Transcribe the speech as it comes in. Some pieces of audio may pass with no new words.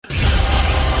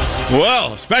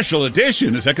Well, special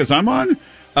edition. Is that because I'm on?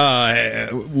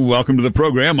 Welcome to the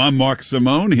program. I'm Mark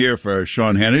Simone here for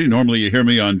Sean Hannity. Normally you hear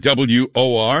me on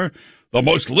WOR, the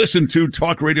most listened to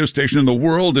talk radio station in the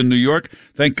world in New York.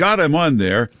 Thank God I'm on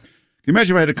there. Can you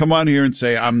imagine if I had to come on here and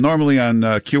say I'm normally on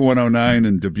Q109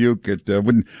 in Dubuque? It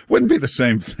wouldn't be the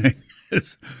same thing.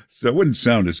 So it wouldn't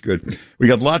sound as good. We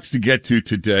got lots to get to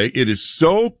today. It is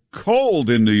so cold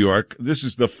in New York. This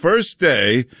is the first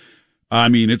day. I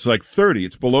mean, it's like 30.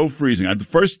 It's below freezing. The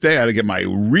first day I had to get my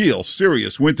real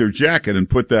serious winter jacket and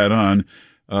put that on.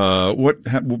 What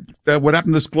happened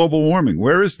to this global warming?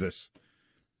 Where is this?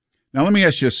 Now, let me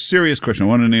ask you a serious question. I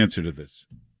want an answer to this.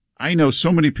 I know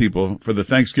so many people for the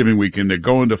Thanksgiving weekend, they're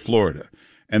going to Florida,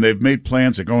 and they've made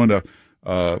plans. They're going to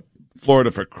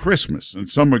Florida for Christmas, and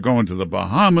some are going to the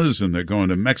Bahamas, and they're going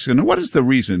to Mexico. Now, what is the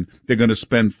reason they're going to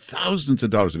spend thousands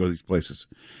of dollars to go to these places?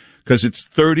 Because it's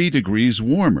 30 degrees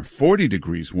warmer, 40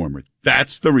 degrees warmer.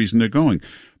 That's the reason they're going.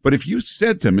 But if you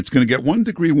said to them, it's going to get 1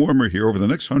 degree warmer here over the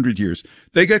next 100 years,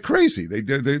 they get crazy.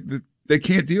 They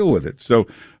can't deal with it. So,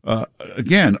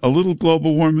 again, a little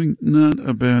global warming, not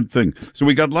a bad thing. So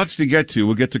we got lots to get to.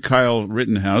 We'll get to Kyle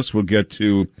Rittenhouse. We'll get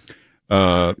to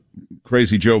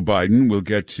crazy Joe Biden. We'll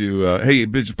get to, hey,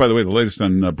 by the way, the latest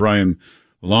on Brian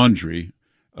Laundrie.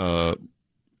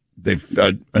 They've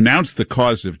announced the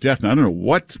cause of death. Now, I don't know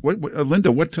what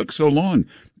Linda, what took so long?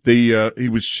 He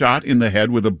was shot in the head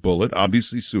with a bullet,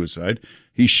 obviously suicide.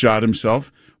 He shot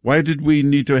himself. Why did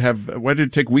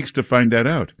it take weeks to find that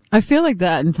out? I feel like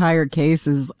that entire case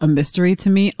is a mystery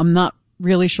to me. I'm not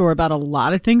really sure about a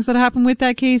lot of things that happened with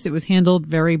that case. It was handled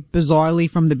very bizarrely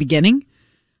from the beginning.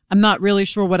 I'm not really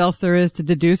sure what else there is to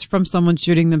deduce from someone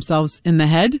shooting themselves in the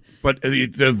head. But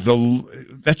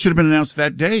that should have been announced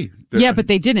that day. Yeah, but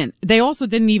they didn't. They also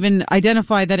didn't even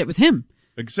identify that it was him.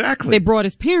 Exactly. They brought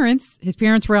his parents. His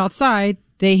parents were outside.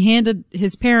 They handed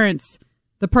his parents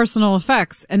the personal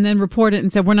effects and then reported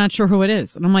and said, "We're not sure who it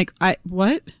is." And I'm like,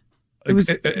 what? It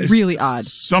was really odd.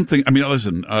 Something. I mean,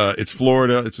 listen. It's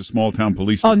Florida. It's a small town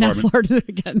police department. Oh, now Florida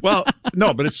again. Well,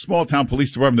 no, but it's a small town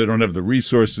police department. They don't have the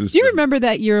resources. Do you remember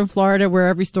that year in Florida where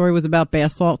every story was about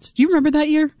bath salts? Do you remember that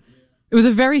year? It was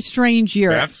a very strange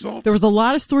year. Bath salts? There was a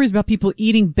lot of stories about people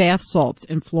eating bath salts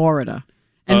in Florida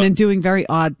and then doing very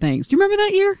odd things. Do you remember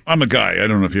that year? I'm a guy. I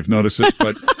don't know if you've noticed this,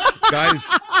 but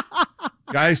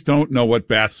guys don't know what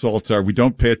bath salts are. We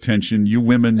don't pay attention. You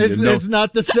women, it's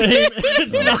not the same.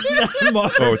 It's not that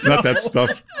much. Oh, it's not that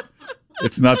stuff.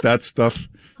 It's not that stuff.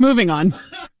 Moving on.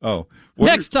 Oh.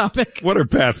 Next topic. What are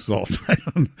bath salts?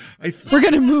 We're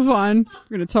going to move on.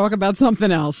 We're going to talk about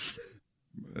something else.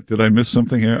 Did I miss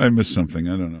something here? I missed something.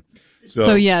 I don't know.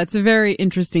 So yeah, it's a very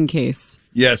interesting case.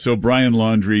 Yeah, so Brian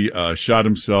Laundrie shot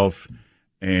himself.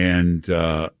 And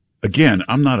again,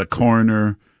 I'm not a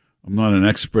coroner. I'm not an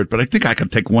expert, but I think I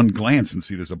could take one glance and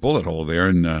see there's a bullet hole there.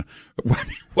 And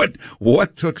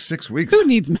what took 6 weeks? Who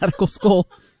needs medical school?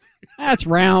 That's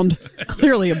round.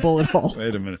 Clearly a bullet hole.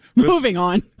 Wait a minute. Moving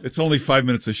on. It's only 5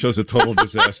 minutes. It shows a total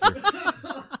disaster.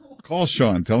 Call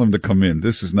Sean. Tell him to come in.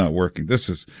 This is not working.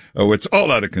 It's all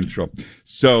out of control.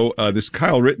 So this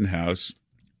Kyle Rittenhouse,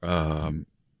 I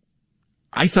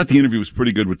thought the interview was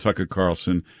pretty good with Tucker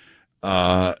Carlson.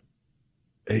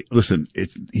 Hey, listen,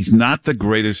 he's not the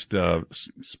greatest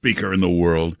speaker in the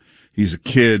world. He's a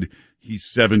kid. He's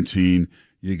 17.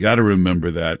 You got to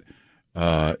remember that.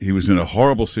 He was in a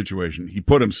horrible situation. He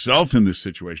put himself in this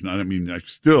situation. I mean, I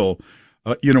still,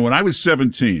 when I was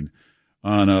 17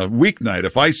 on a weeknight,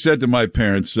 if I said to my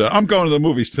parents, I'm going to the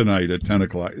movies tonight at 10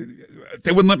 o'clock,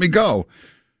 they wouldn't let me go.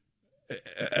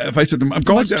 If I said to them, I'm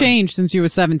going What's down. changed since you were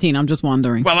 17? I'm just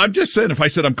wondering. Well, I'm just saying, if I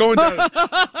said I'm going down,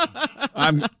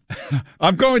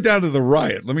 I'm going down to the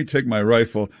riot. Let me take my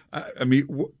rifle. I mean,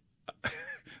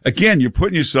 again, you're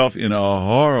putting yourself in a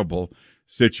horrible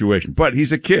situation. But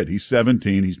he's a kid. He's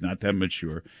 17. He's not that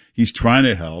mature. He's trying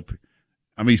to help.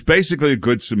 I mean, he's basically a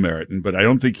good Samaritan, but I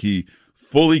don't think he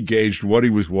fully gauged what he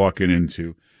was walking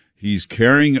into. He's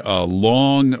carrying a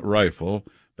long rifle.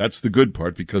 That's the good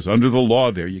part, because under the law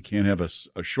there, you can't have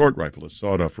a short rifle, a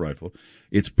sawed-off rifle.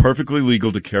 It's perfectly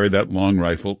legal to carry that long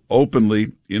rifle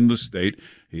openly in the state.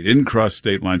 He didn't cross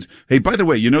state lines. Hey, by the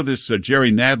way, you know this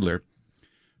Jerry Nadler,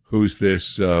 who's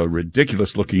this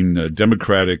ridiculous-looking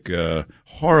Democratic,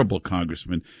 horrible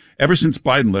congressman. Ever since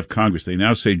Biden left Congress, they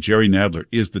now say Jerry Nadler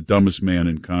is the dumbest man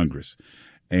in Congress.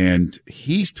 And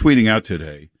he's tweeting out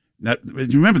today. Now,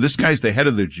 remember, this guy's the head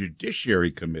of the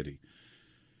Judiciary Committee.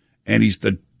 And he's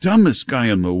the dumbest guy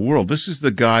in the world. This is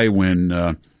the guy when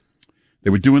they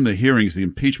were doing the hearings, the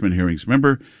impeachment hearings.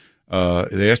 Remember,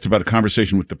 they asked about a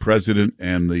conversation with the president,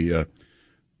 and the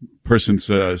person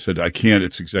said, I can't,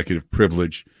 it's executive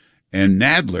privilege. And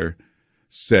Nadler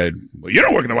said, well, you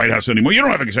don't work in the White House anymore. You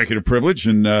don't have executive privilege.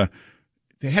 And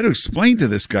they had to explain to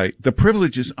this guy, the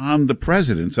privilege is on the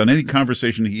president, on any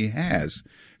conversation he has.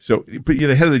 So, but you're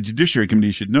the head of the Judiciary Committee,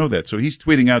 you should know that. So he's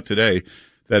tweeting out today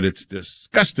that it's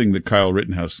disgusting that Kyle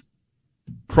Rittenhouse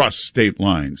crossed state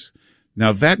lines.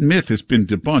 Now, that myth has been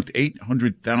debunked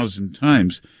 800,000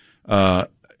 times.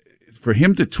 For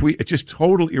him to tweet, it's just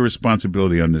total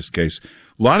irresponsibility on this case.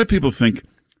 A lot of people think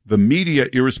the media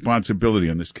irresponsibility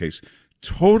on this case,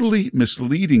 totally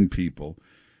misleading people,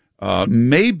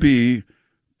 may be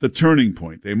the turning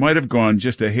point. They might have gone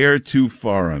just a hair too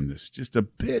far on this, just a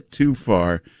bit too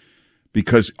far,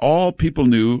 because all people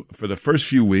knew for the first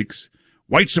few weeks,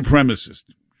 white supremacists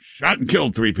shot and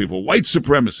killed 3 people, white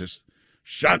supremacists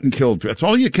shot and killed. That's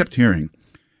all you kept hearing.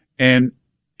 And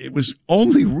it was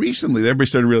only recently that everybody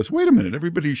started to realize, wait a minute,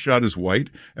 everybody who shot is white.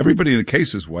 Everybody in the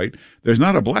case is white. There's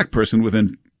not a black person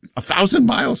within 1,000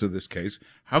 miles of this case.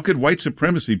 How could white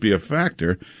supremacy be a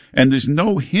factor? And there's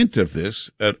no hint of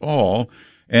this at all.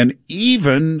 And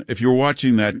even if you're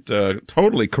watching that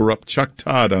totally corrupt Chuck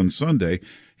Todd on Sunday,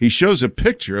 he shows a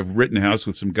picture of Rittenhouse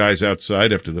with some guys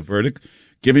outside after the verdict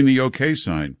giving the okay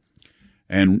sign.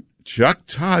 And Chuck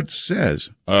Todd says,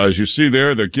 as you see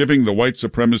there, they're giving the white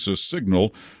supremacist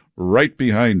signal right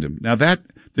behind him. Now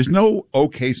there's no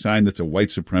okay sign that's a white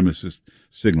supremacist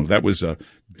signal. That was a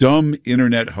dumb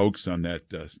internet hoax on that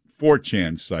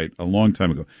 4chan site a long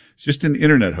time ago. It's just an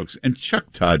internet hoax. And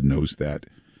Chuck Todd knows that.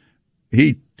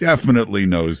 He definitely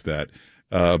knows that.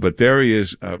 But there he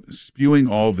is spewing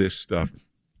all this stuff.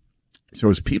 So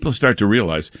as people start to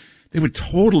realize they were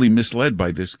totally misled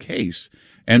by this case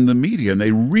and the media, and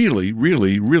they really,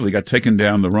 really, really got taken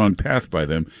down the wrong path by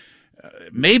them.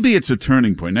 Maybe it's a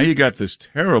turning point. Now you got this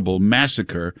terrible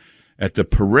massacre at the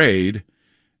parade.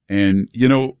 And, you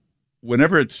know,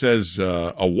 whenever it says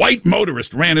a white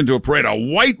motorist ran into a parade, a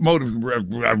white motorist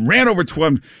ran over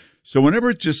 12. So whenever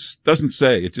it just doesn't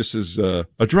say, it just says a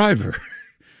driver.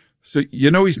 So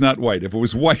you know he's not white. If it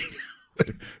was white,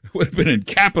 it would have been in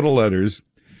capital letters.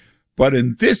 But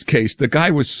in this case, the guy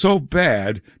was so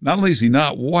bad, not only is he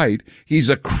not white, he's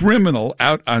a criminal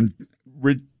out on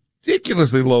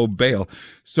ridiculously low bail.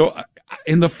 So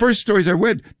in the first stories I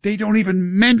read, they don't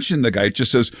even mention the guy. It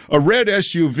just says a red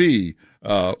SUV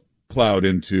plowed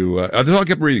into, that's all I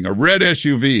kept reading. A red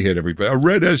SUV hit everybody. A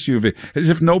red SUV, as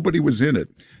if nobody was in it.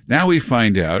 Now we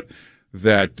find out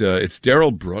that it's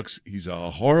Darrell Brooks. He's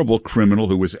a horrible criminal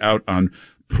who was out on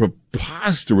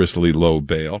preposterously low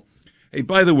bail. Hey,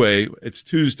 by the way, it's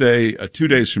Tuesday, 2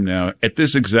 days from now. At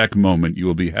this exact moment, you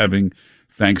will be having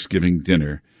Thanksgiving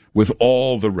dinner with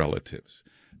all the relatives.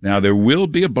 Now, there will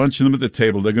be a bunch of them at the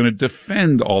table. They're going to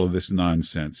defend all of this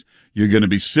nonsense. You're going to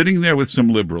be sitting there with some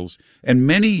liberals, and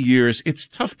many years, it's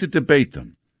tough to debate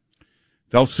them.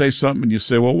 They'll say something, and you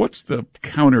say, well, what's the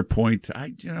counterpoint?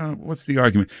 What's the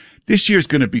argument? This year's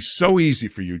going to be so easy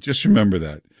for you. Just remember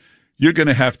that. You're going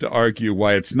to have to argue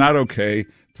why it's not okay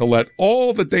to let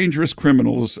all the dangerous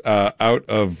criminals out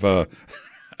of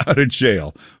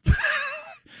jail.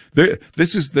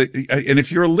 This is and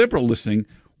if you're a liberal listening,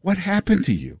 what happened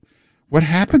to you? What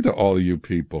happened to all of you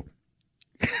people?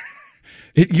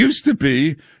 It used to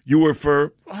be you were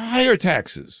for higher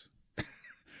taxes.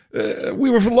 We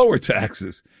were for lower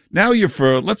taxes. Now you're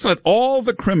for, let's let all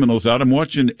the criminals out. I'm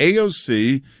watching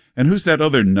AOC, and who's that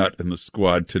other nut in the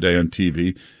squad today on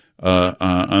TV?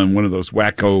 On one of those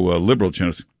wacko liberal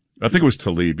channels. I think it was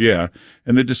Tlaib, yeah.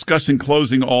 And they're discussing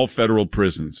closing all federal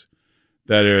prisons.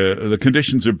 That the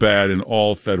conditions are bad in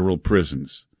all federal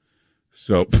prisons.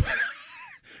 So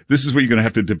this is what you're going to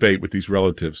have to debate with these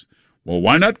relatives. Well,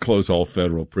 why not close all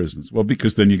federal prisons? Well,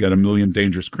 because then you got a million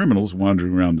dangerous criminals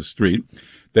wandering around the street.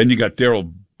 Then you got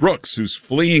Darrell Brooks, who's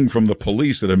fleeing from the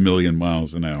police at 1,000,000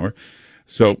 miles an hour.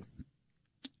 So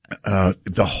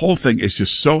the whole thing is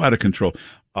just so out of control.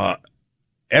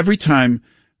 Every time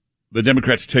the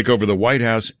Democrats take over the White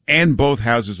House and both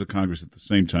houses of Congress at the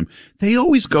same time, they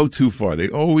always go too far. They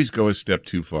always go a step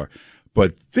too far.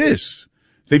 But this,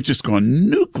 they've just gone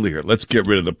nuclear. Let's get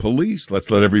rid of the police.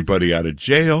 Let's let everybody out of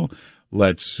jail.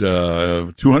 Let's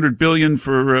 $200 billion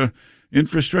for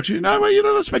infrastructure. No,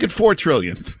 let's make it $4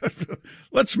 trillion.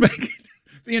 Let's make it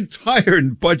the entire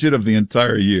budget of the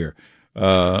entire year.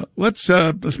 Let's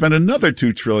spend another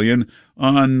 $2 trillion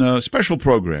on special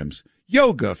programs.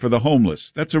 Yoga for the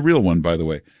homeless. That's a real one, by the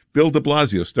way. Bill de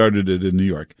Blasio started it in New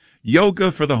York.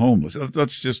 Yoga for the homeless.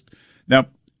 That's just, now,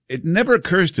 it never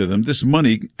occurs to them this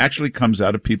money actually comes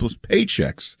out of people's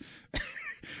paychecks.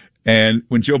 And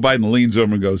when Joe Biden leans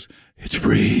over and goes, it's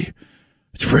free.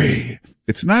 It's free.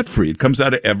 It's not free. It comes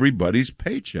out of everybody's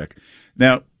paycheck.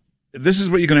 Now, this is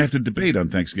what you're going to have to debate on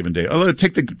Thanksgiving Day. Oh,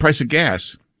 take the price of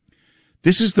gas.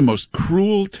 This is the most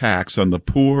cruel tax on the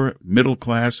poor, middle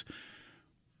class.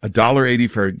 $1.80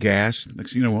 for gas.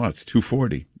 Next thing you know what? It's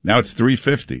 $2.40. Now it's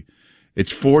 $3.50.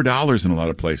 It's $4 in a lot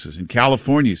of places. In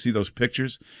California, you see those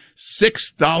pictures?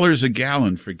 $6 a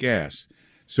gallon for gas.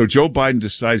 So Joe Biden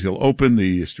decides he'll open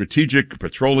the Strategic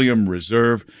Petroleum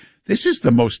Reserve. This is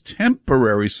the most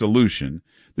temporary solution.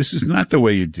 This is not the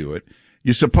way you do it.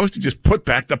 You're supposed to just put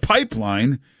back the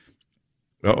pipeline.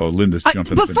 Uh-oh, Linda's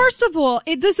jumping up. But first of all,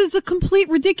 this is a complete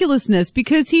ridiculousness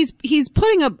because he's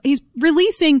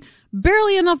releasing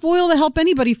barely enough oil to help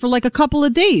anybody for like a couple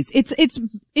of days.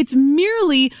 It's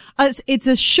merely it's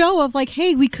a show of like,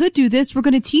 hey, we could do this. We're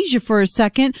going to tease you for a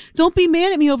second. Don't be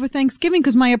mad at me over Thanksgiving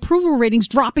because my approval rating's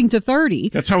dropping to 30.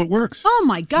 That's how it works. Oh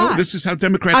my God. No, this is how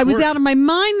Democrats work. I was out of my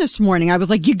mind this morning. I was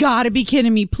like, you got to be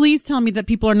kidding me. Please tell me that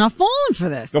people are not falling for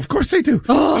this. Of course they do.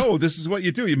 Oh, this is what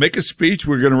you do. You make a speech.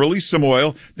 We're going to release some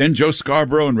oil. Then Joe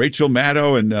Scarborough and Rachel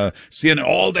Maddow and CNN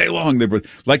all day long. They were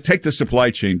like, take the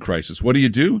supply chain crisis. What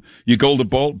do? You go to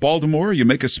Baltimore, you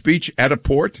make a speech at a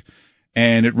port,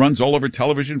 and it runs all over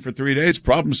television for 3 days.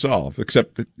 Problem solved,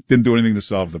 except it didn't do anything to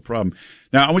solve the problem.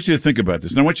 Now, I want you to think about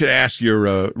this. And I want you to ask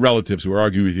your relatives who are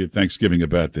arguing with you at Thanksgiving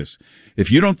about this.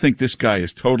 If you don't think this guy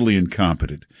is totally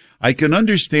incompetent, I can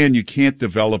understand you can't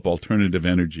develop alternative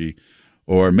energy,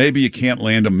 or maybe you can't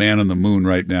land a man on the moon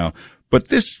right now. But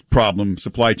this problem,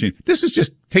 supply chain, this is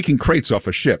just taking crates off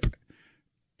a ship.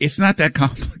 It's not that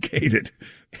complicated.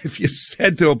 If you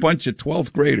said to a bunch of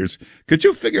 12th graders, could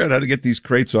you figure out how to get these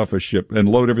crates off a ship and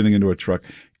load everything into a truck?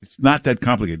 It's not that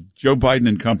complicated. Joe Biden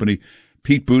and company,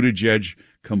 Pete Buttigieg,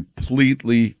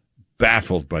 completely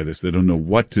baffled by this. They don't know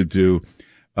what to do.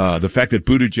 The fact that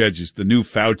Buttigieg is the new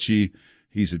Fauci,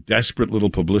 he's a desperate little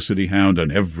publicity hound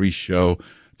on every show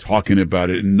talking about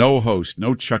it. And no host,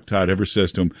 no Chuck Todd ever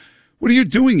says to him, what are you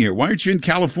doing here? Why aren't you in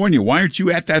California? Why aren't you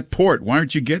at that port? Why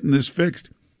aren't you getting this fixed?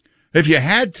 If you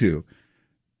had to,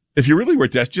 if you really were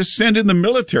desperate, just send in the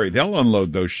military. They'll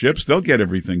unload those ships. They'll get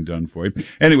everything done for you.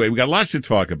 Anyway, we got lots to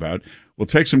talk about. We'll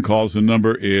take some calls. The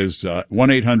number is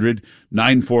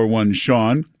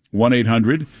 1-800-941-SEAN,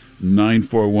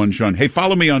 1-800-941-SEAN. Hey,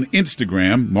 follow me on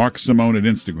Instagram, Mark Simone at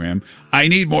Instagram. I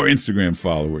need more Instagram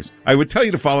followers. I would tell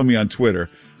you to follow me on Twitter,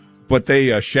 but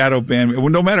they shadow ban me. Well,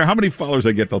 no matter how many followers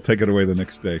I get, they'll take it away the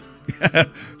next day.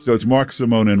 So it's Mark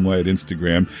Simone NY at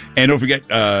Instagram. And don't forget,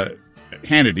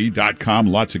 Hannity.com.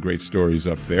 Lots of great stories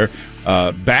up there.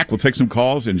 Back, we'll take some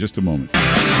calls in just a moment.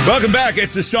 Welcome back.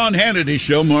 It's the Sean Hannity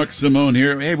Show. Mark Simone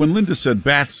here. Hey, when Linda said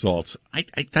bath salts, I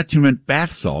thought you meant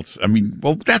bath salts. I mean,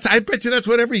 well, I bet you that's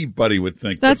what everybody would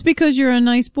think. That's because you're a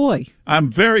nice boy. I'm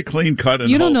very clean cut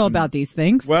and you don't know wholesome. about these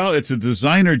things. Well, it's a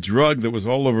designer drug that was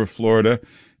all over Florida,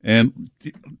 and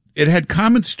it had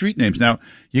common street names. Now,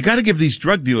 you got to give these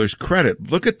drug dealers credit.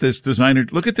 Look at this designer.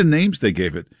 Look at the names they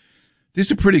gave it. These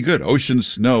are pretty good. Ocean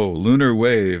Snow, Lunar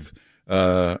Wave,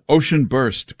 Ocean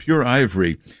Burst, Pure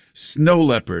Ivory, Snow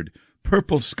Leopard,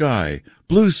 Purple Sky,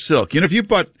 Blue Silk. You know, if you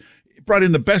brought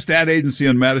in the best ad agency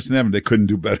on Madison Avenue, they couldn't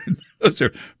do better. Those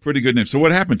are pretty good names. So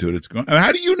what happened to it? It's gone.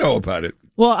 How do you know about it?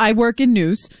 Well, I work in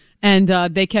news, and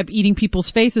they kept eating people's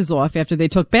faces off after they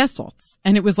took bath salts.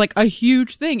 And it was like a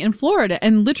huge thing in Florida.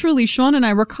 And literally, Sean and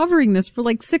I were covering this for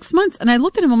like 6 months. And I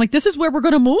looked at him, I'm like, this is where we're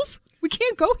going to move? We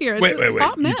can't go here. It's wait.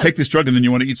 You take this drug and then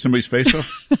you want to eat somebody's face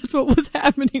off? That's what was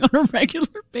happening on a regular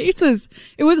basis.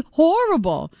 It was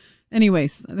horrible.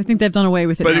 Anyways, I think they've done away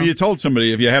with it But now. if you told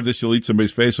somebody, if you have this, you'll eat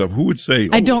somebody's face off, who would say,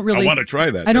 I want to try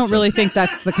that? I don't really think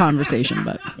that's the conversation,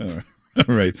 but...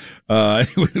 All right.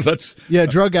 Anyway, let's... Yeah,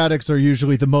 drug addicts are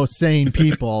usually the most sane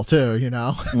people, too, you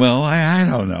know? Well, I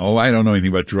don't know. I don't know anything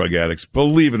about drug addicts.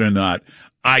 Believe it or not,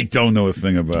 I don't know a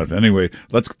thing about it. Anyway,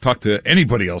 let's talk to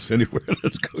anybody else anywhere.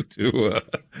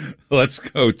 Let's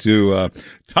go to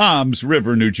Toms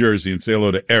River, New Jersey, and say hello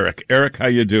to Eric. Eric, how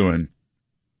you doing?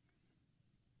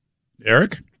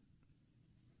 Eric?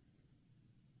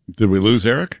 Did we lose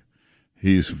Eric?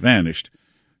 He's vanished.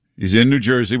 He's in New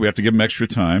Jersey. We have to give him extra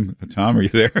time. Tom, are you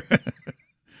there?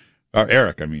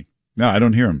 Eric, I mean. No, I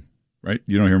don't hear him, right?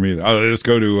 You don't hear me either. Let's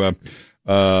go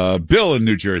to Bill in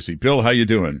New Jersey. Bill, how you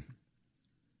doing?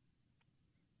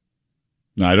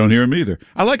 No, I don't hear him either.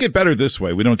 I like it better this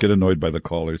way. We don't get annoyed by the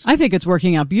callers. I think it's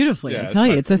working out beautifully. Yeah, I tell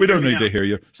you, we don't need to hear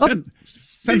you. Send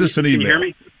us an email. Can you hear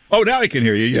me? Oh, now I can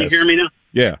hear you, yes. Can you hear me now?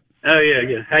 Yeah. Oh,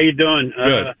 yeah. How you doing?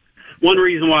 Good. One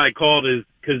reason why I called is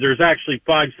because there's actually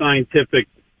 5 scientific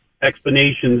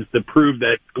explanations to prove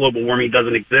that global warming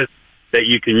doesn't exist that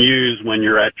you can use when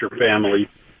you're at your family.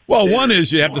 Well, one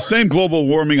is you have the same global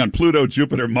warming on Pluto,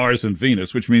 Jupiter, Mars, and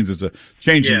Venus, which means it's a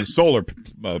change in the solar,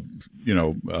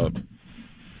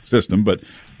 system, but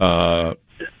well,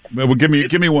 give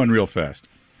me one real fast.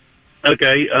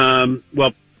 Okay.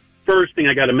 Well, first thing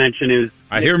I got to mention is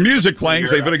I hear music playing,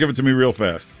 so you better give it to me real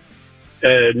fast.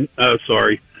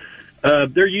 Sorry.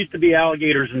 There used to be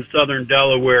alligators in southern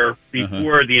Delaware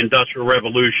before the Industrial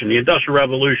Revolution. The Industrial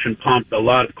Revolution pumped a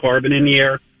lot of carbon in the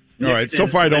air. All right. So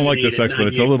far, I don't like this expert.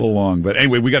 It's a little long, but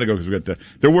anyway, we got to go because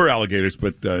there were alligators,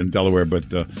 but in Delaware, but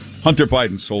Hunter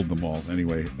Biden sold them all.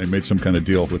 Anyway, they made some kind of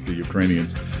deal with the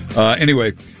Ukrainians.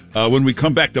 Anyway, when we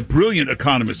come back, the brilliant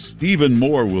economist Stephen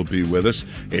Moore will be with us.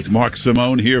 It's Mark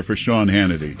Simone here for Sean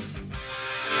Hannity.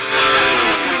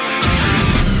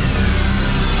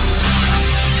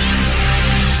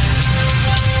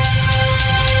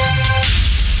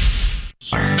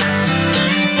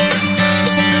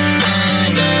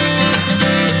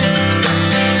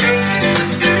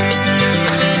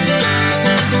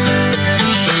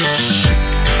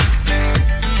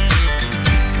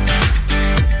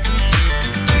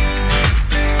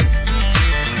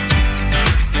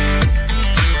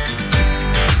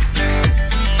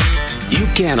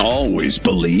 Can't always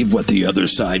believe what the other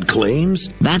side claims.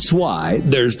 That's why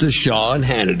there's the Sean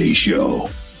Hannity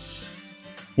Show.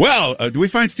 Well, do we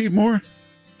find Steve Moore?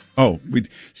 Oh,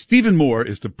 Stephen Moore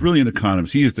is the brilliant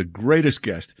economist. He is the greatest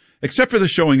guest, except for the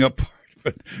showing up part.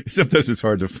 But sometimes it's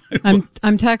hard to find.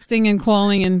 I'm texting and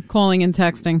calling and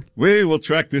texting. We will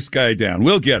track this guy down.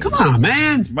 We'll get him. Come on,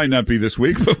 man. Might not be this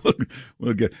week, but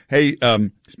we'll get. Hey,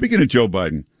 speaking of Joe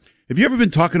Biden. Have you ever been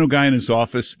talking to a guy in his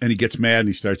office and he gets mad and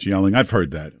he starts yelling? I've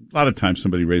heard that. A lot of times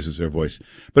somebody raises their voice.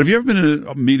 But have you ever been in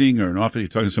a meeting or an office, you're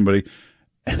talking to somebody,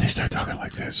 and they start talking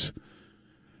like this?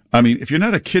 I mean, if you're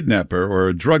not a kidnapper or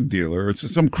a drug dealer or it's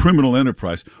some criminal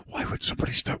enterprise, why would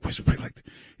somebody start whispering like that?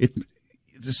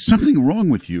 There's something wrong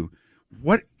with you.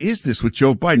 What is this with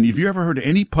Joe Biden? Have you ever heard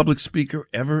any public speaker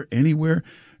ever anywhere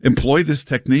employ this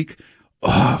technique?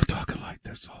 Oh, I'm talking like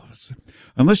this all of a sudden.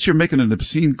 Unless you're making an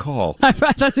obscene call.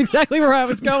 That's exactly where I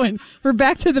was going. We're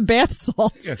back to the bath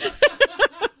salts. Yeah.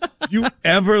 You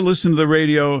ever listen to the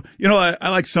radio? You know, I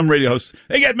like some radio hosts.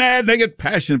 They get mad, they get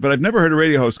passionate, but I've never heard a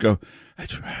radio host go,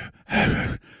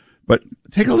 but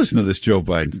take a listen to this Joe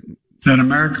Biden. That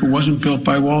America wasn't built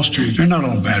by Wall Street. They're not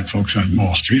all bad folks on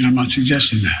Wall Street. I'm not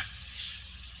suggesting that.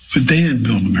 But they didn't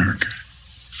build America.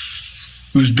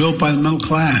 It was built by the middle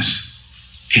class.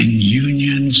 And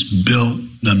unions built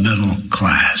the middle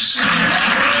class.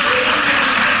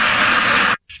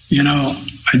 You know,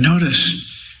 I notice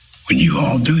when you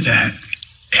all do that,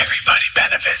 everybody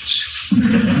benefits.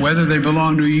 Whether they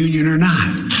belong to a union or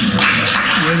not. Whether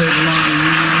they belong to a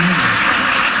union or not.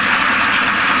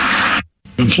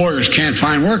 Employers can't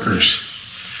find workers.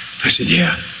 I said,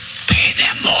 yeah, pay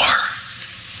them more.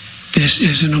 This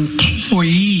is an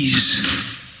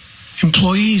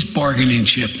employees bargaining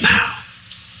chip now.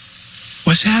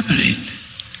 What's happening?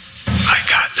 I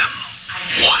got them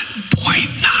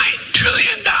 $1.9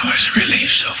 trillion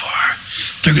relief so far.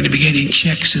 They're going to be getting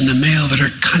checks in the mail that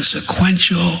are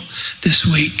consequential this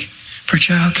week for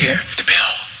child care. The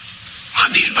bill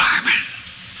on the environment.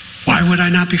 Why would I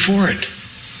not be for it?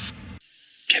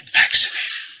 Get vaccinated.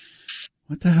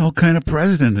 What the hell kind of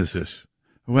president is this?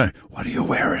 What are you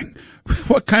wearing?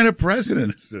 What kind of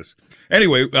president is this?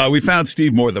 Anyway, we found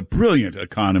Steve Moore, the brilliant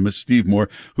economist, Steve Moore,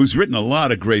 who's written a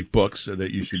lot of great books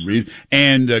that you should read.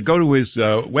 And go to his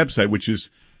website, which is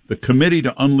the Committee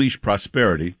to Unleash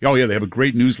Prosperity. Oh, yeah, they have a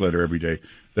great newsletter every day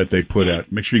that they put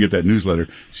out. Make sure you get that newsletter.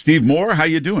 Steve Moore, how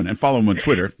you doing? And follow him on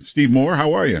Twitter. Steve Moore,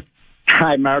 how are you?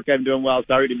 Hi, Mark. I'm doing well.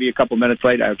 Sorry to be a couple minutes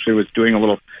late. I actually was doing a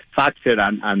little Fox hit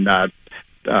on the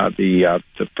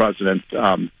president's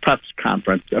press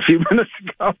conference a few minutes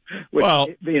ago. Which, well,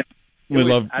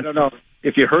 I don't know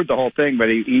if you heard the whole thing, but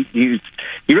he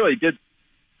really did.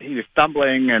 He was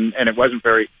stumbling, and it wasn't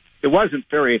very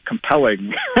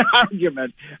compelling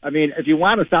argument. I mean, if you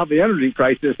want to solve the energy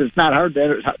crisis, it's not hard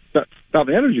to solve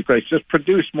the energy crisis. Just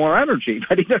produce more energy,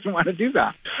 but he doesn't want to do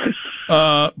that.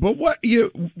 But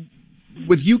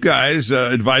with you guys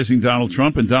advising Donald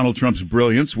Trump and Donald Trump's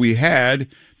brilliance, we had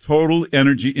total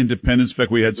energy independence. In fact,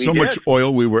 we had so much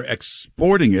oil, we were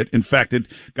exporting it. In fact, it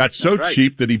got so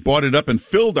cheap that he bought it up and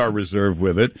filled our reserve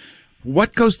with it.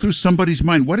 What goes through somebody's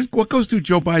mind? What goes through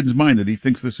Joe Biden's mind that he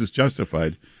thinks this is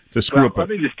justified to screw up? Let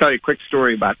me just tell you a quick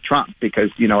story about Trump, because,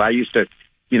 I used to,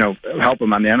 help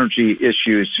him on the energy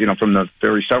issues, from the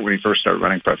very start when he first started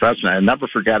running for president. I'll never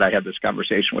forget, I had this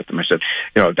conversation with him. I said,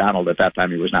 Donald, at that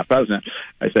time he was not president.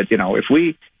 I said, if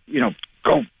we,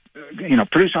 go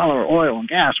produce all our oil and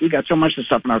gas. We got so much of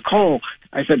stuff in our coal.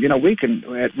 I said, we can,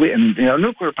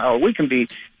 nuclear power, we can be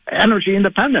energy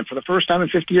independent for the first time in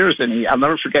 50 years. And I'll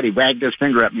never forget, he wagged his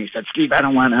finger at me. He said, Steve, I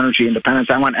don't want energy independence.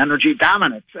 I want energy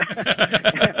dominance.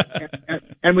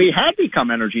 And we had become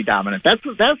energy dominant. That's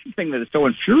the thing that is so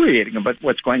infuriating about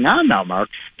what's going on now, Mark.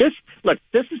 This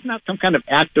is not some kind of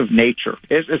act of nature.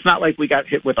 It's not like we got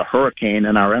hit with a hurricane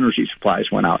and our energy supplies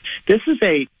went out. This is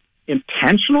a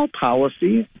intentional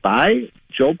policy by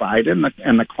Joe Biden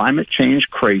and the climate change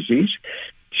crazies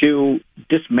to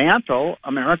dismantle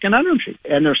American energy.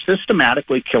 And they're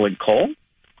systematically killing coal,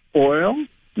 oil,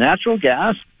 natural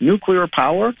gas, nuclear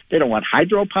power. They don't want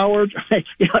hydropower.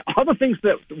 All the things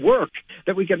that work,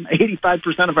 that we get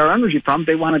 85% of our energy from,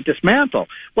 they want to dismantle.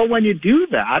 Well, when you do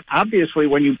that, obviously,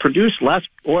 when you produce less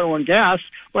oil and gas,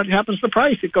 what happens to the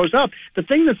price? It goes up. The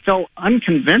thing that's so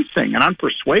unconvincing and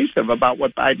unpersuasive about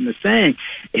what Biden is saying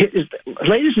is,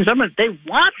 ladies and gentlemen, they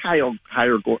want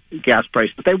higher gas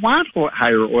prices. They want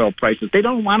higher oil prices. They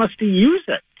don't want us to use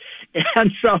it.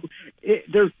 And so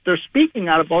they're speaking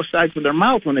out of both sides of their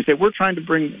mouth when they say, we're trying to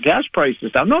bring gas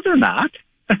prices down. No, they're not.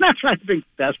 They're not trying to bring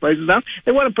gas prices down.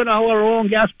 They want to put all our oil and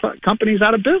gas companies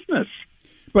out of business.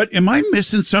 But am I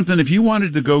missing something? If you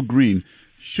wanted to go green,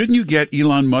 shouldn't you get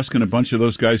Elon Musk and a bunch of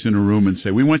those guys in a room and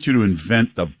say, we want you to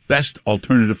invent the best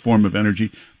alternative form of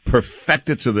energy, perfect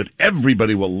it so that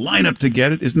everybody will line up to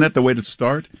get it? Isn't that the way to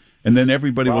start? And then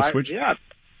everybody will switch? Yeah,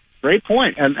 great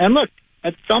point. And look,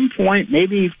 at some point,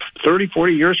 maybe 30,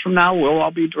 40 years from now, we'll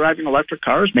all be driving electric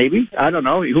cars, maybe. I don't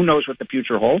know. Who knows what the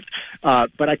future holds?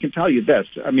 But I can tell you this,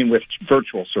 with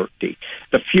virtual certainty,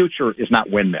 the future is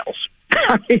not windmills.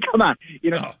 I mean, come on.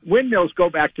 Windmills go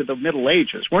back to the Middle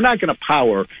Ages. We're not going to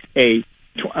power a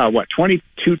 $22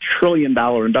 trillion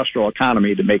industrial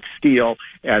economy to make steel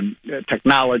and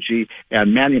technology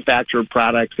and manufactured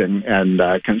products and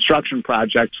construction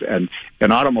projects and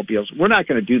automobiles. We're not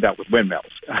going to do that with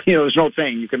windmills. There's no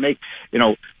saying you can make,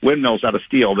 windmills out of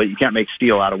steel, but you can't make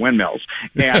steel out of windmills.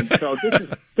 And so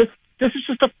this is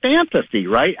just a fantasy,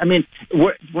 right? I mean,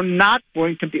 we're not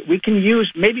going to be, we can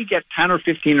maybe get 10 or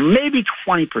 15 or maybe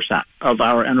 20% of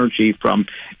our energy from,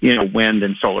 wind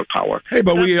and solar power. Hey,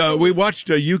 but we watched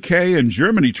UK and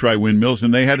Germany try windmills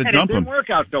and they had to dump them. It didn't work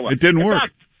out so well. It didn't work.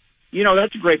 Fact,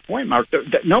 that's a great point, Mark.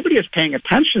 Nobody is paying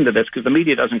attention to this because the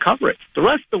media doesn't cover it. The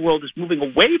rest of the world is moving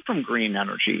away from green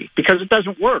energy because it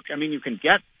doesn't work. I mean, you can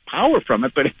get power from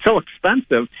it, but it's so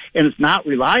expensive and it's not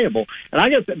reliable. And I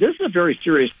guess this is a very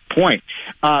serious point.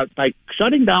 By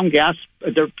shutting down gas,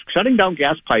 they're shutting down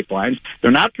gas pipelines.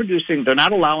 They're not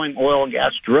allowing oil and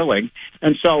gas drilling.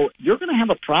 And so you're going to have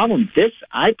a problem.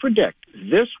 I predict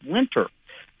this winter,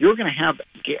 you're going to have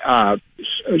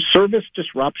service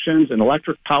disruptions and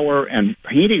electric power and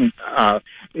heating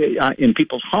in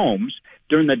people's homes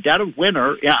during the dead of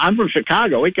winter. I'm from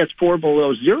Chicago. It gets 4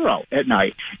 below zero at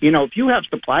night. If you have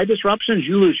supply disruptions,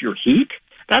 you lose your heat.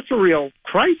 That's a real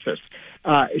crisis.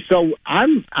 So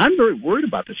I'm very worried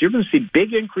about this. You're going to see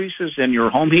big increases in your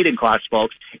home heating costs,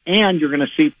 folks, and you're going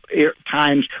to see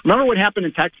times. Remember what happened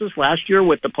in Texas last year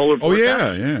with the polar vortex?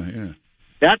 Oh, yeah.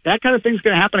 That kind of thing's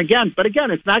going to happen again. But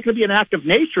again, it's not going to be an act of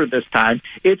nature this time.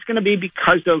 It's going to be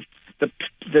because of the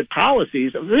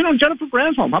policies. Jennifer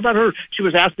Granholm, how about her? She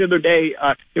was asked the other day,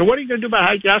 what are you going to do about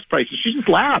high gas prices? She just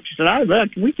laughed. She said,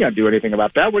 we can't do anything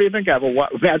about that. What do you think? I have a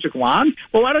magic wand?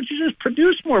 Well, why don't you just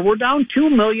produce more? We're down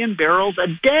 2 million barrels a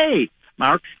day,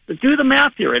 Mark. But do the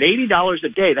math here. At $80 a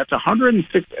day, that's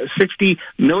 $160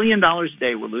 million a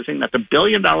day we're losing. That's $1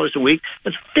 billion a week.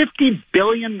 That's $50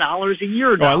 billion a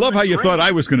year. Oh, I love how you thought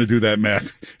I was going to do that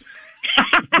math.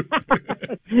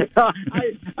 It's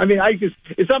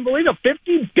unbelievable.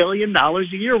 $50 billion a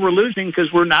year we're losing because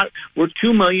we're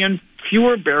 2 million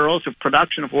fewer barrels of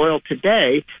production of oil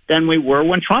today than we were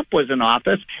when Trump was in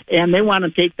office. And they want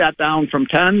to take that down from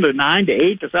 10 to 9 to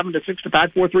 8 to 7 to 6 to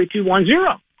 5, 4, 3, 2, 1,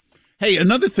 0. Hey,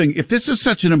 another thing, if this is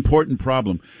such an important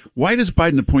problem, why does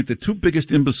Biden appoint the two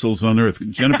biggest imbeciles on earth,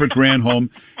 Jennifer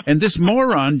Granholm and this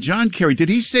moron, John Kerry? Did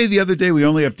he say the other day we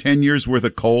only have 10 years worth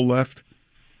of coal left?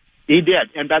 He did.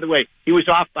 And by the way, he was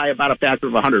off by about a factor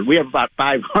of 100. We have about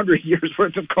 500 years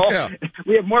worth of coal. Yeah.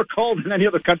 We have more coal than any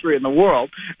other country in the world.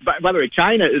 By the way,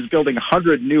 China is building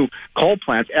 100 new coal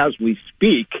plants as we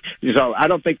speak. So I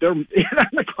don't think they're in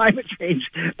on the climate change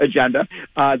agenda.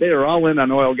 They are all in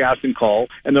on oil, gas, and coal.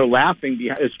 And they're laughing,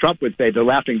 as Trump would say, they're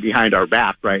laughing behind our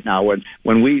back right now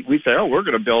when we say, we're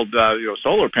going to build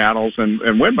solar panels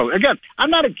and windmills. Again,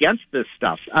 I'm not against this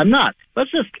stuff. I'm not.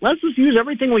 Let's just use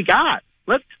everything we got.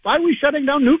 Why are we shutting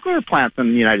down nuclear plants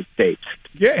in the United States?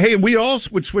 Yeah, hey, and we all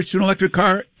would switch to an electric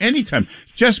car anytime.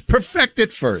 Just perfect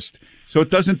it first. So it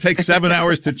doesn't take 7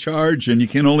 hours to charge and you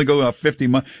can only go 50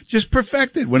 miles. Just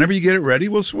perfect it. Whenever you get it ready,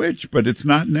 we'll switch. But it's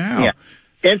not now.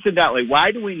 Incidentally,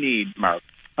 why do we need, Mark,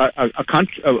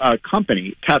 a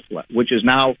company, Tesla, which is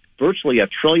now virtually $1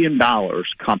 trillion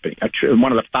company,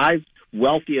 one of the 5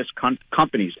 wealthiest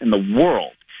companies in the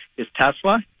world is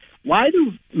Tesla? Why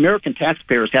do American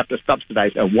taxpayers have to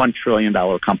subsidize a $1 trillion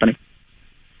company?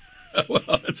 Well,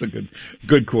 that's a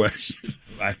good question.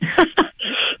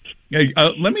 Hey,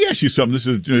 let me ask you something. This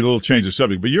is a little change of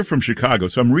subject, but you're from Chicago,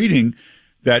 so I'm reading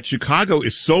that Chicago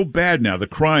is so bad now, the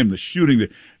crime, the shooting,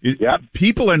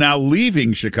 people are now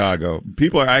leaving Chicago.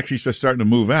 People are actually starting to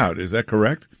move out. Is that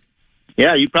correct?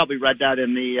 Yeah, you probably read that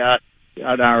in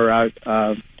our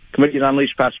Committee to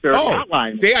Unleash Prosperity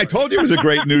hotline. I told you it was a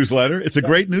great newsletter. It's a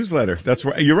great newsletter. That's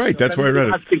where you're right. That's where I read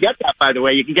it. To get that, by the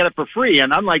way, you can get it for free.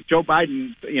 And unlike Joe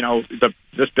Biden,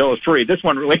 this bill is free. This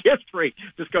one really is free.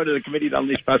 Just go to the Committee to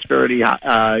Unleash Prosperity,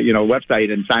 website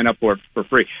and sign up for it for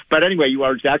free. But anyway, you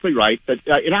are exactly right. But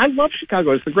and I love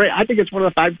Chicago. I think it's one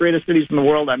of the 5 greatest cities in the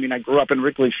world. I mean, I grew up in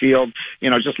Wrigley Field.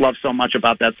 Just love so much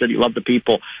about that city. Love the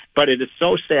people. But it is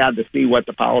so sad to see what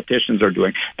the politicians are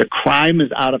doing. The crime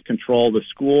is out of control. The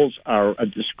schools are a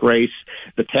disgrace.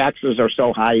 The taxes are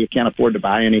so high you can't afford to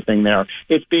buy anything there.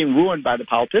 It's being ruined by the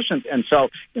politicians. And so,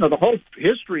 the whole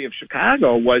history of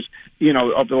Chicago was,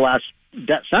 over the last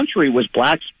century was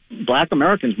black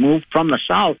Americans moved from the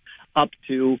South up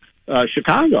to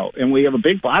Chicago. And we have a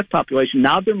big black population.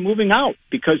 Now they're moving out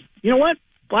because, you know what?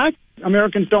 Black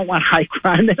Americans don't want high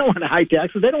crime. They don't want high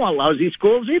taxes. They don't want lousy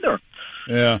schools either.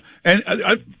 Yeah. And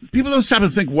people don't stop to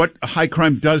think what high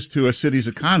crime does to a city's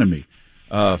economy.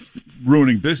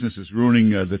 Ruining businesses, ruining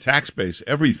the tax base,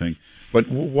 everything. But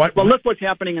what? Well, look what's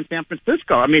happening in San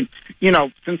Francisco. I mean, in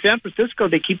San Francisco,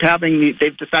 they keep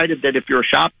they've decided that if you're a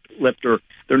shoplifter,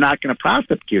 they're not going to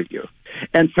prosecute you.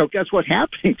 And so guess what's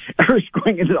happening? Everybody's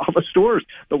going into all the stores,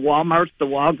 the Walmarts, the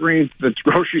Walgreens, the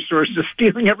grocery stores, just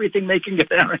stealing everything they can get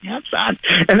their hands on.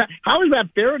 And how is that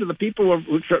fair to the people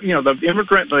the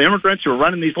immigrants who are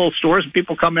running these little stores, and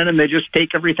people come in and they just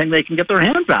take everything they can get their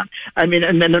hands on? I mean,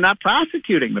 and then they're not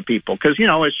prosecuting the people because,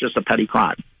 it's just a petty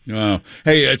crime. Oh.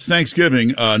 Hey, it's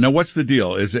Thanksgiving. Now, what's the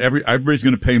deal? Is everybody's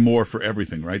going to pay more for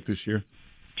everything, right, this year?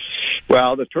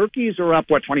 Well, the turkeys are up,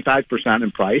 25%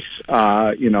 in price.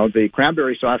 The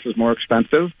cranberry sauce is more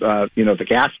expensive. The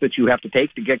gas that you have to take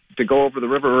to go over the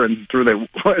river and through the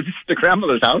woods to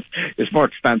grandmother's house is more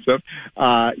expensive.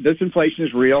 This inflation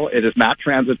is real. It is not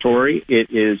transitory. It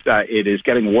is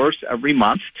getting worse every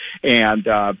month. And,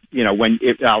 I'll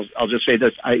just say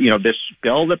this, this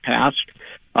bill that passed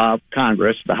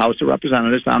Congress, the House of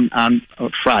Representatives on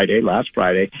last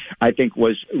Friday, I think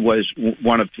was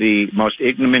one of the most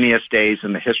ignominious days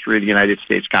in the history of the United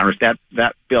States Congress.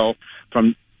 That bill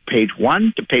from page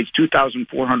 1 to page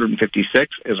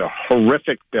 2,456 is a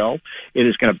horrific bill. It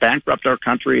is going to bankrupt our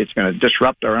country. It's going to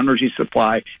disrupt our energy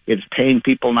supply. It's paying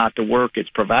people not to work. It's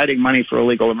providing money for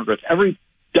illegal immigrants. Every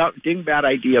dingbat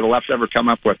idea the left's ever come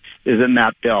up with is in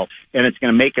that bill, and it's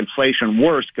going to make inflation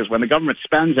worse because when the government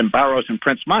spends and borrows and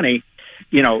prints money,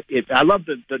 I love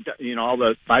all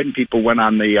the Biden people went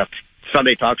on the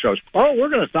Sunday talk shows. Oh, we're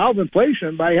going to solve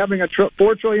inflation by having a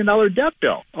 $4 trillion debt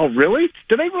bill. Oh, really?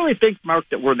 Do they really think, Mark,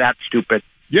 that we're that stupid?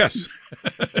 Yes.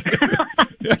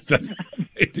 Yes.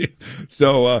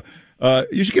 So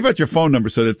you should give out your phone number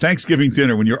so that Thanksgiving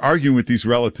dinner, when you're arguing with these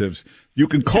relatives, you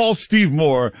can call Steve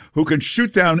Moore, who can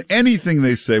shoot down anything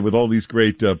they say with all these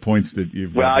great points that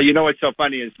you've. Well, what's so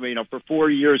funny is, for 4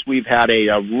 years we've had a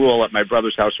rule at my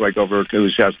brother's house who I go over, who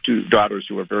has 2 daughters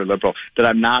who are very liberal, that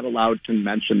I'm not allowed to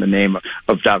mention the name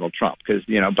of Donald Trump because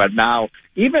but now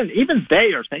even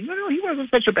they are saying, he wasn't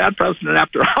such a bad president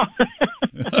after all.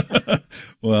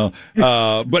 Well,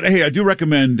 but hey, I do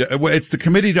recommend it's the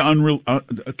Committee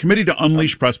to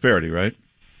Unleash Prosperity, right?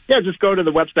 Yeah, just go to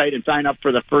the website and sign up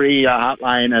for the free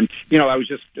hotline. And, I was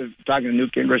just talking to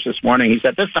Newt Gingrich this morning. He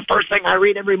said, this is the first thing I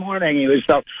read every morning. He was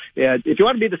if you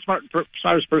want to be the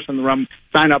smartest person in the room,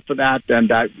 sign up for that.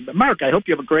 And, Mark, I hope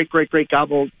you have a great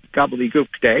gobbledygook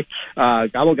day.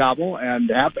 Gobble, gobble, and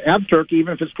have turkey,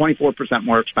 even if it's 24%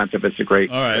 more expensive. It's a great,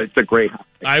 all right. It's a great.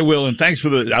 I will, and thanks for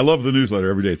I love the newsletter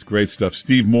every day. It's great stuff.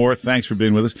 Steve Moore, thanks for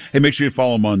being with us. Hey, make sure you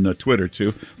follow him on Twitter,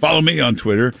 too. Follow me on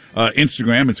Twitter.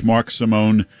 Instagram, it's Mark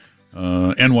Simone,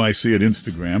 NYC at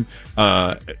Instagram.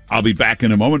 I'll be back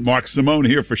in a moment. Mark Simone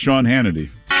here for Sean Hannity.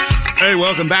 Hey,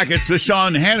 welcome back. It's the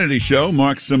Sean Hannity Show.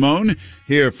 Mark Simone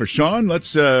here for Sean.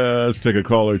 Let's take a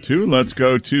call or two. Let's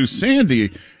go to Sandy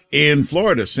in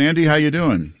Florida. Sandy, how you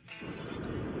doing?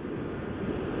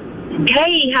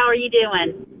 Hey, how are you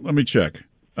doing? Let me check.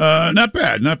 Not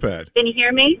bad. Can you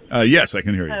hear me? Yes, I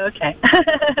can hear you. Oh, okay.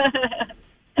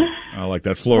 I like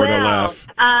that Florida laugh.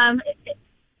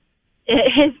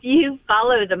 If you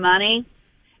follow the money,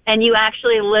 and you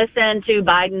actually listen to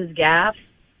Biden's gaffes,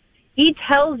 he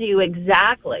tells you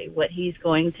exactly what he's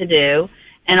going to do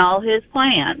and all his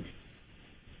plans.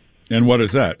 And what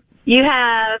is that? You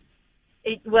have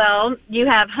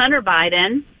Hunter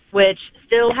Biden, which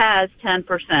still has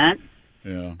 10%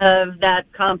 of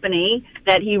that company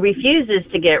that he refuses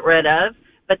to get rid of,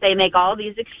 but they make all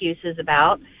these excuses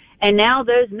about. And now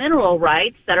those mineral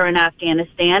rights that are in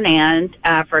Afghanistan and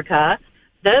Africa,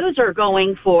 those are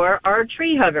going for our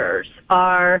tree huggers,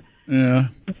 our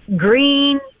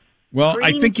green. Well,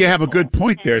 I think you have a good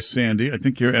point there, Sandy. I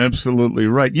think you're absolutely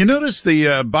right. You notice the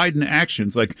Biden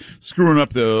actions, like screwing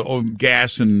up the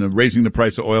gas and raising the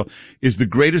price of oil, is the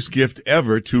greatest gift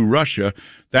ever to Russia.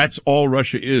 That's all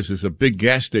Russia is a big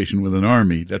gas station with an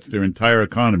army. That's their entire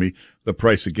economy, the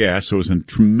price of gas. So it was a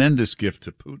tremendous gift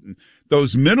to Putin.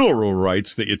 Those mineral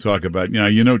rights that you talk about,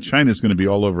 China's going to be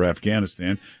all over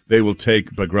Afghanistan. They will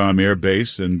take Bagram Air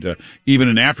Base, and even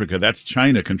in Africa, that's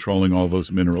China controlling all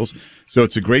those minerals. So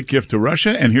it's a great gift to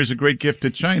Russia, and here's a great gift to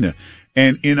China.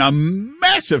 And in a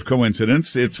massive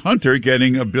coincidence, it's Hunter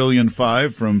getting $1.5 billion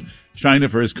from China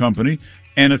for his company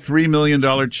and a $3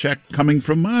 million check coming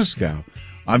from Moscow.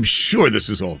 I'm sure this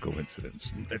is all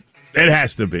coincidence. It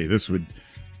has to be.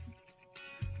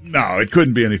 No, it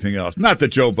couldn't be anything else. Not that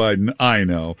Joe Biden, I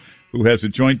know, who has a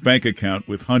joint bank account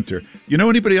with Hunter. You know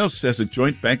anybody else has a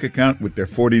joint bank account with their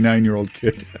 49-year-old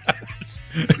kid?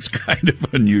 It's kind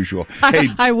of unusual. Hey,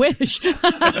 I wish. Something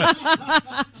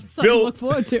to look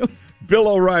forward to. Bill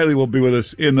O'Reilly will be with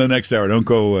us in the next hour. Don't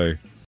go away.